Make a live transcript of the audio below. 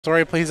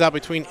Story plays out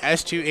between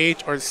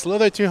S2H or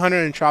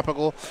Slither2Hunter and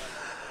Tropical.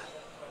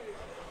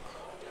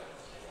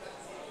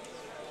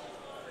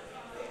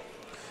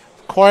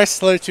 Of course,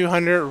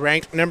 Slither2Hunter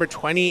ranked number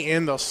 20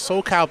 in the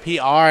SoCal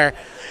PR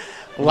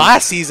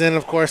last season.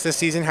 Of course, this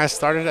season has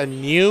started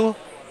anew.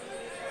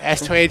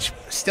 S2H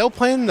still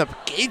playing the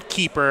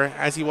gatekeeper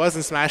as he was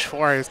in Smash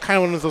 4. He's kind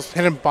of one of those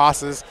hidden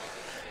bosses.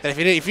 That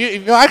if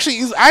you actually,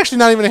 he's actually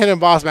not even a hidden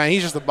boss, man.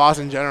 He's just a boss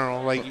in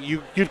general. Like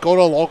you'd go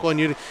to a local and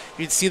you'd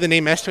see the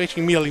name S2H,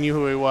 you immediately knew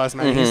who he was,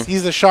 man.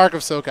 He's the shark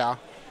of SoCal.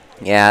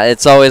 Yeah,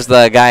 it's always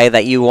the guy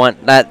that you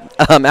want, that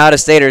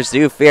out-of-staters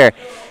do fear.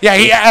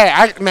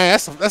 Yeah, man,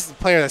 that's the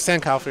player that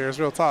SoCal fears.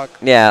 Real talk.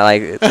 Yeah,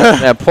 like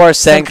poor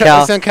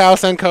SoCal.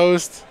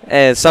 SoCal.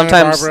 And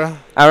sometimes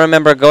I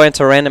remember going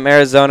to random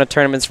Arizona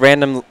tournaments,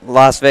 random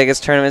Las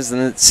Vegas tournaments,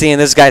 and seeing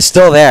this guy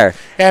still there.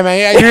 Yeah, man.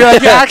 Yeah, you're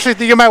like, you actually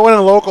think you might win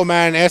a local,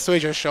 man. S2H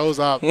just shows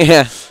up.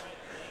 Yeah.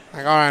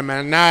 Like, all right,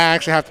 man. Now I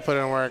actually have to put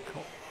in work.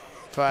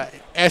 But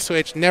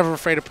S2H never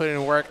afraid to put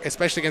in work,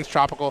 especially against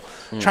Tropical.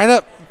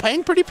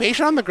 Playing pretty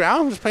patient on the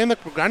ground, just playing the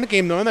ground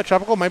game, knowing that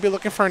Tropical might be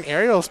looking for an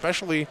aerial,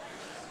 especially.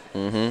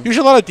 Usually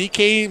a lot of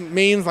DK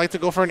mains like to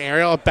go for an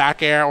aerial, a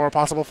back air, or a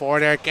possible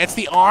forward air. Gets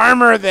the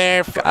armor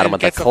there. Got him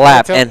with the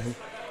clap and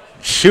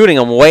shooting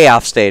him way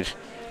off stage.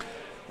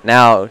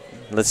 Now,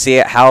 let's see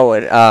how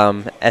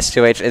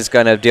S2H is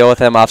going to deal with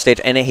him off stage.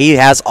 And he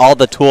has all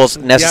the tools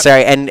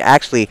necessary and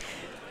actually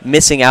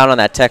missing out on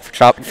that tech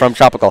from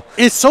Tropical.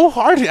 It's so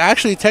hard to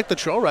actually tech the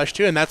troll rush,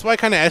 too, and that's why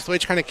kind of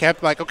S2H kind of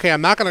kept like, okay,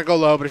 I'm not going to go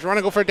low, but if you want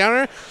to go for a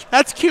downer,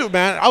 that's cute,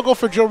 man. I'll go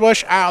for drill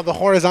rush out of the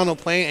horizontal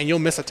plane, and you'll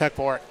miss a tech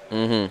for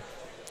it.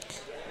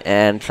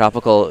 And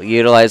Tropical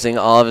utilizing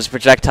all of his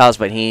projectiles,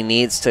 but he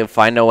needs to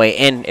find a way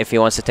in if he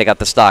wants to take out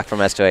the stock from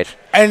S2H.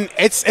 And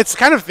it's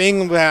kind of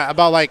thing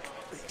about, like,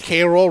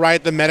 K-Roll,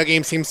 right? The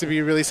metagame seems to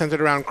be really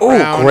centered around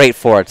Crown. Oh, great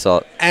forward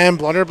salt. And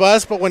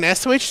Blunderbuss, but when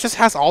S2H just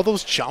has all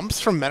those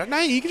jumps from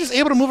Metaknight, you can just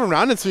able to move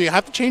around it, so you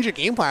have to change your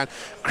game plan.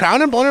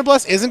 Crown and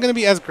Blunderbuss isn't going to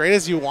be as great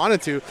as you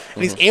wanted to,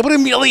 and he's able to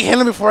immediately hit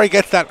him before he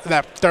gets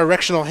that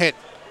directional hit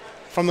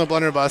from the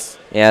Blunderbuss.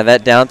 Yeah,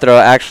 that down throw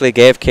actually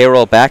gave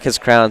K-Roll back his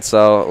crown,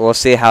 so we'll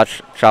see how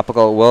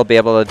Tropical will be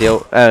able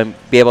to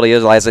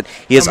utilize it.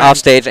 He is off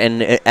stage,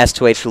 and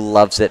S2H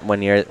loves it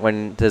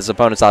when his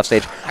opponent's off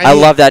stage. I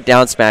love that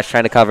down smash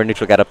trying to cover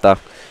neutral get up though.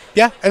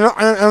 Yeah, and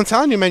I'm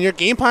telling you, man, your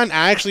game plan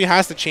actually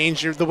has to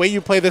change. The way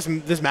you play this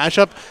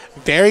matchup,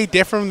 very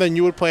different than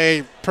you would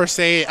play, per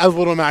se, a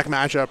Little Mac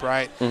matchup,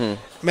 right?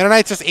 Meta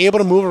Knight's just able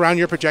to move around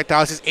your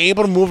projectiles. He's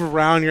able to move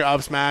around your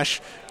up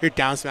smash, your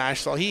down smash.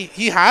 So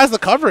he has the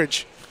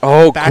coverage.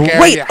 Oh,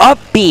 great up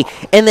B.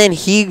 And then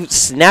he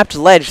snapped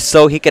ledge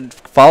so he could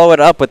follow it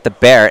up with the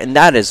bear. And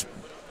that is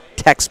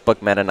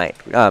textbook Meta Knight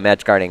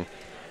edge guarding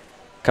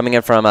coming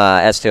in from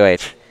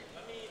S2H.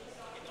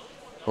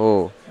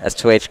 Oh,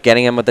 S2H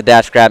getting him with the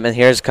dash grab, and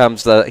here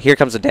comes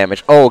the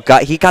damage. Oh,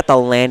 he got the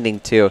landing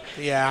too.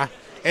 Yeah,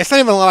 it's not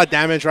even a lot of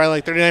damage, right?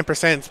 Like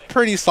 39%. It's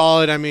pretty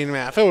solid. I mean,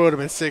 man, if it would have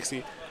been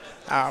 60,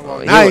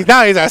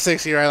 now he's at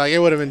 60, right? Like it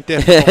would have been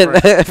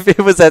difficult. If it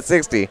was at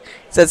 60,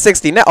 it's at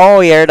 60. No, oh,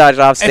 he air dodged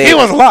off stage. If he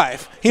was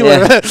alive, he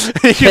would have.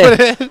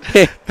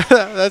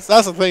 That's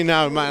the thing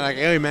now. Like,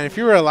 hey, man, if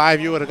you were alive,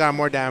 you would have got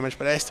more damage.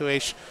 But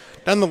S2H,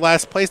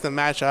 nonetheless, plays the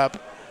matchup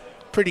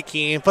pretty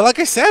keen. But like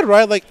I said,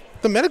 right, like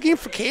the metagame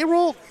for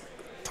K-Roll,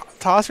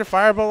 toss your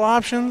fireball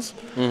options.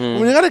 When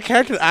you got a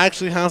character that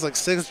actually has like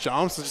 6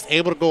 jumps, and just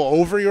able to go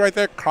over you right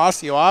there,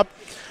 cross you up,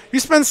 you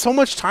spend so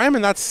much time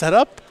in that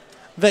setup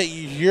that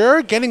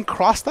you're getting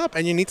crossed up,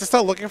 and you need to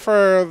start looking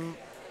for,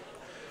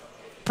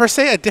 per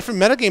se, a different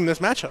metagame in this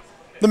matchup.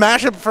 The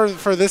matchup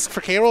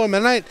for K-Roll and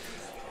Meta Knight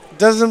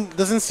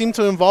doesn't seem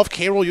to involve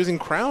K-Roll using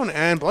Crown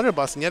and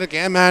Blunderbuss, and yet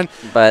again, man.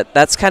 But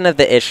that's kind of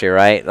the issue,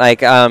 right?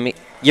 Like,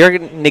 you're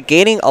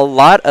negating a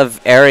lot of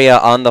area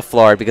on the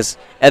floor because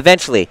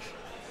eventually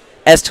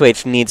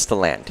S2H needs to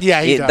land.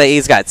 Yeah, he does.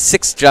 He's got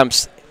 6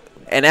 jumps,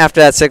 and after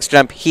that 6th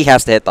jump, he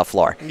has to hit the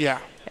floor. Yeah.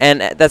 And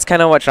that's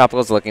kind of what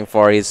Tropical's looking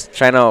for. He's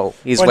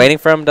waiting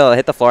for him to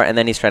hit the floor, and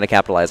then he's trying to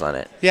capitalize on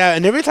it. Yeah,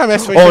 and every time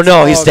S2H oh,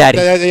 no, he's dead.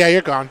 Yeah,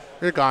 you're gone.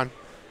 You're gone.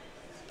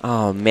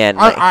 Oh, man.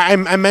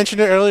 I mentioned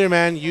it earlier,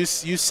 man. You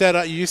set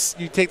up, you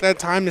take that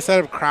time to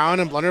set up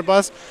Crown and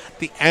Blunderbuss,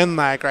 the end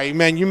lag, right?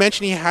 Man, you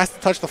mentioned he has to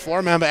touch the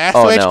floor, man, but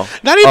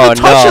S2H, not even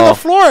touching the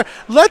floor.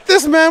 Let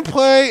this man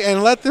play,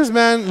 and let this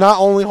man not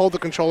only hold the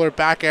controller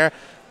back air.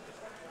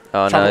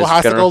 Oh, Tropical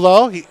has to go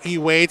low. He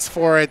waits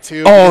for it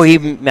to. Oh, he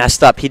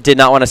messed up. He did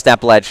not want to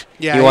snap ledge.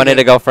 Yeah, he wanted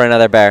to go for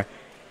another bear.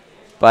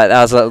 But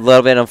that was a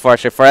little bit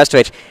unfortunate for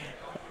S2H.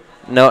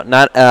 No,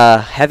 not a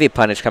heavy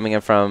punish coming in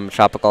from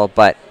Tropical,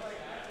 but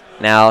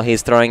now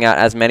he's throwing out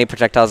as many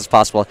projectiles as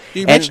possible.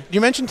 You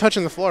mentioned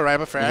touching the floor, right?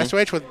 But for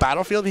S2H with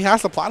Battlefield, he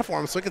has the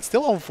platform, so he can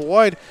still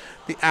avoid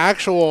the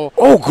actual.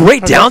 Oh,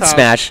 great down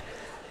smash.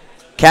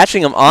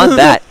 Catching him on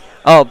that.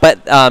 Oh,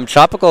 but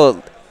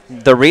Tropical,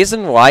 the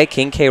reason why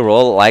King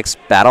K-Roll likes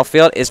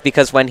Battlefield is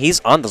because when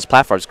he's on those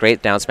platforms,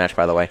 great down smash,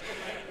 by the way,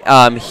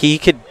 he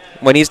could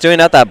when he's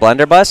doing out that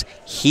blunderbuss,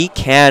 he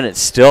can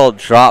still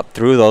drop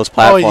through those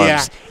platforms. Oh,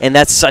 yeah. And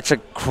that's such a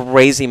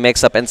crazy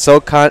mix-up and so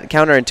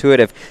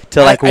counterintuitive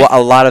to like a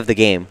lot of the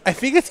game. I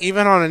think it's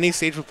even on any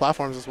stage with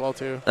platforms as well,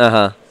 too.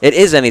 It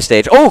is any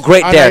stage. Oh,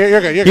 great dare. No,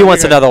 you're good, he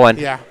wants another one.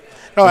 Yeah.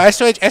 No,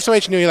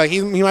 SOH knew like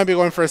he might be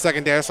going for a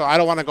second dare, so I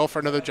don't want to go for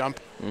another jump.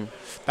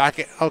 Back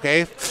it.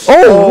 Okay.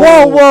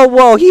 Oh,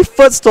 whoa. He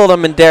footstooled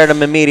him and dared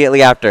him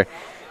immediately after.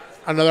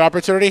 Another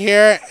opportunity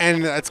here,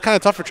 and it's kind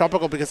of tough for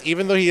Tropical because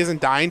even though he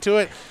isn't dying to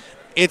it,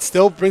 it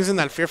still brings in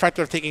that fear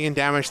factor of taking in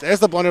damage. There's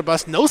the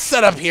blunderbuss. No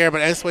setup here,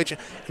 but SOH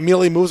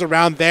immediately moves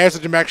around. There's a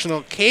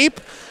dimensional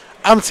cape.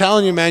 I'm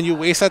telling you, man, you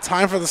waste that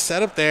time for the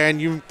setup there,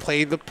 and you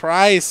played the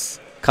price.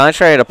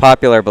 Contrary to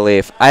popular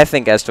belief, I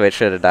think S2H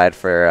should have died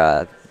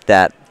for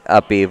that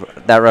up B,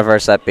 that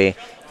reverse up B,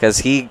 because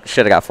he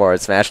should have got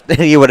forward smash.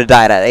 He would have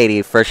died at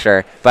 80 for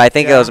sure. But I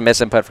think it was a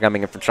misinput for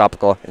coming in from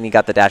Tropical, and he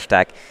got the dash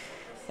attack.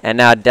 And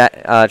now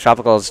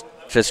Tropical's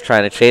just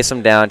trying to chase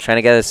him down, trying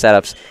to get his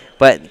setups.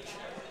 But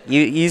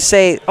you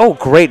say, oh,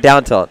 great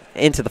down tilt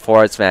into the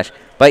forward smash.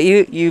 But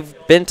you've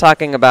been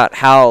talking about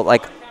how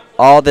like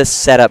all this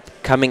setup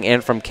coming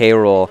in from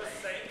K-Rool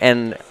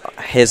and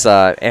his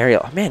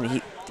aerial.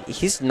 Man,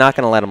 he's not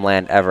going to let him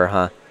land ever,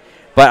 huh?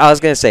 But I was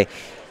going to say,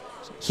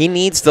 he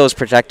needs those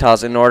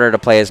projectiles in order to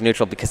play as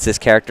neutral because this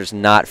character's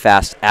not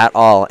fast at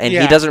all. And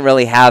he doesn't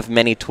really have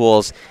many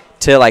tools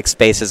to like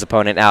space his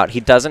opponent out.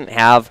 He doesn't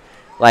have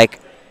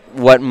like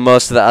what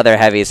most of the other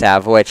heavies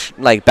have, which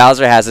like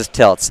Bowser has his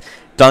tilts,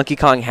 Donkey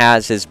Kong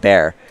has his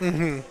bear.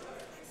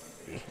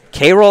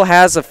 K-Rool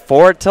has a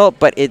forward tilt,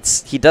 but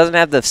he doesn't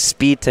have the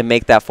speed to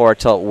make that forward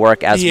tilt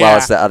work as well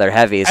as the other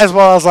heavies. As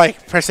well as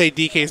like per se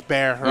DK's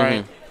bear,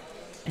 right?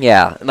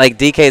 Yeah, like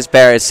DK's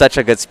bear is such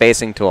a good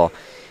spacing tool.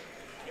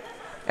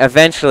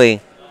 Eventually,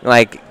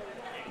 like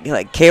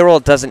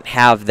K-Rool doesn't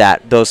have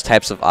those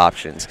types of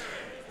options.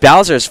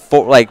 Bowser's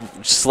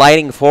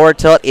sliding forward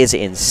tilt is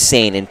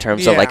insane in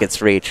terms of like its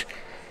reach.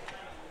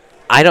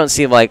 I don't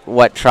see like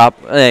what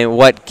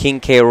King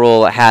K.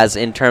 Rool has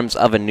in terms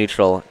of a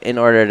neutral in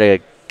order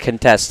to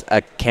contest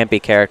a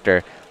campy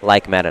character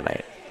like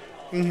Metaknight.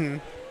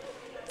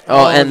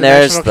 Oh, and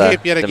there's the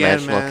cape yet again,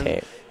 dimensional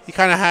cape. He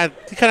kind of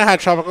had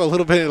Tropical a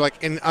little bit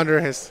like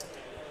under his.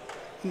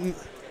 Oh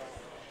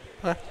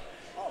my God,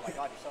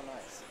 you're so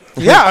nice.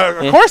 Yeah,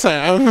 of course I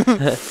am.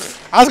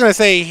 I was gonna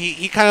say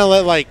he kind of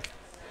let like.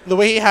 The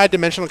way he had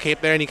dimensional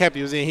cape there and he kept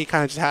using it, he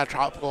kind of just had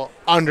Tropical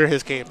under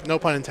his cape. No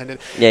pun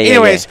intended.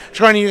 Anyways,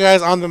 joining you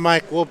guys on the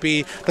mic will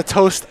be the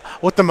toast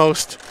with the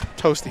most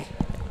toasty.